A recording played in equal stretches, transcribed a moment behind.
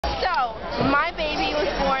So, my baby was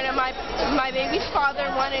born and my baby's father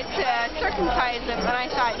wanted to circumcise him, and I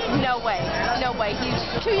thought, no way, no way. He's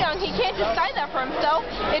too young. He can't decide that for himself.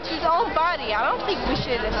 It's his own body. I don't think we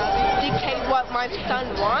should dictate what my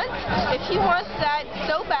son wants. If he wants that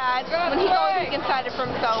so bad, when he goes, he can decide it for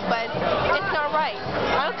himself, but it's not right.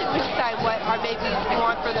 I don't think we should decide what our babies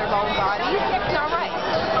want for their own bodies. It's not right.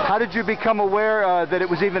 How did you become aware that it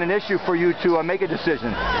was even an issue for you to make a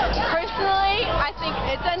decision? Personally, I think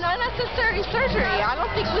it's an unnecessary surgery. I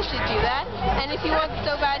don't think we should do that. And if he wants it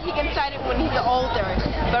so bad, he can decide it when he's older.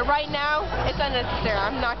 But right now, it's unnecessary.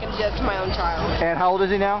 I'm not going to do it to my own child. And how old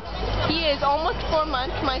is he now? He is almost 4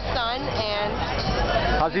 months, my son, and...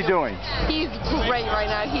 How's he doing? He's great right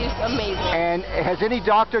now. He's amazing. And has any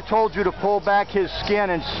doctor told you to pull back his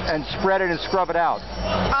skin and spread it and scrub it out?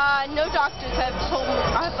 No doctors have told me,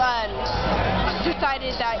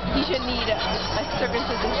 decided that he should need a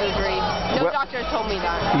circumcision surgery. No doctor has told me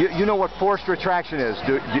that. You know what forced retraction is?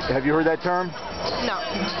 Have you heard that term? No.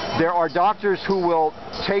 There are doctors who will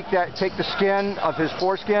take the skin of his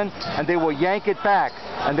foreskin and they will yank it back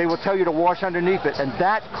and they will tell you to wash underneath it, and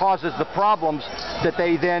that causes the problems that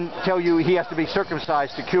they then tell you he has to be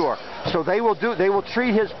circumcised to cure. So they will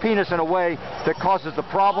treat his penis in a way that causes the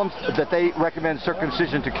problems that they recommend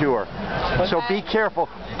circumcision to cure. So be careful.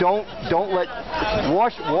 Don't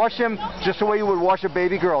wash him just the way you would wash a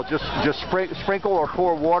baby girl. Just sprinkle or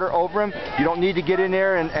pour water over him. You don't need to get in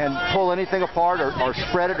there and pull anything apart or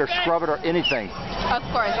spread it or scrub it or anything. Of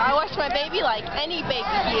course. I wash my baby like any baby.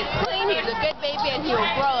 He is clean, he's a good baby, and he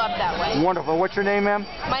will grow up that way. Wonderful. What's your name, ma'am?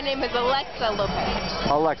 My name is Alexa Lopez.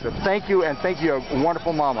 Alexa, thank you, and thank you, a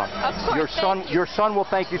wonderful mama. Of course. Your son will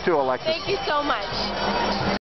thank you too, Alexa. Thank you so much.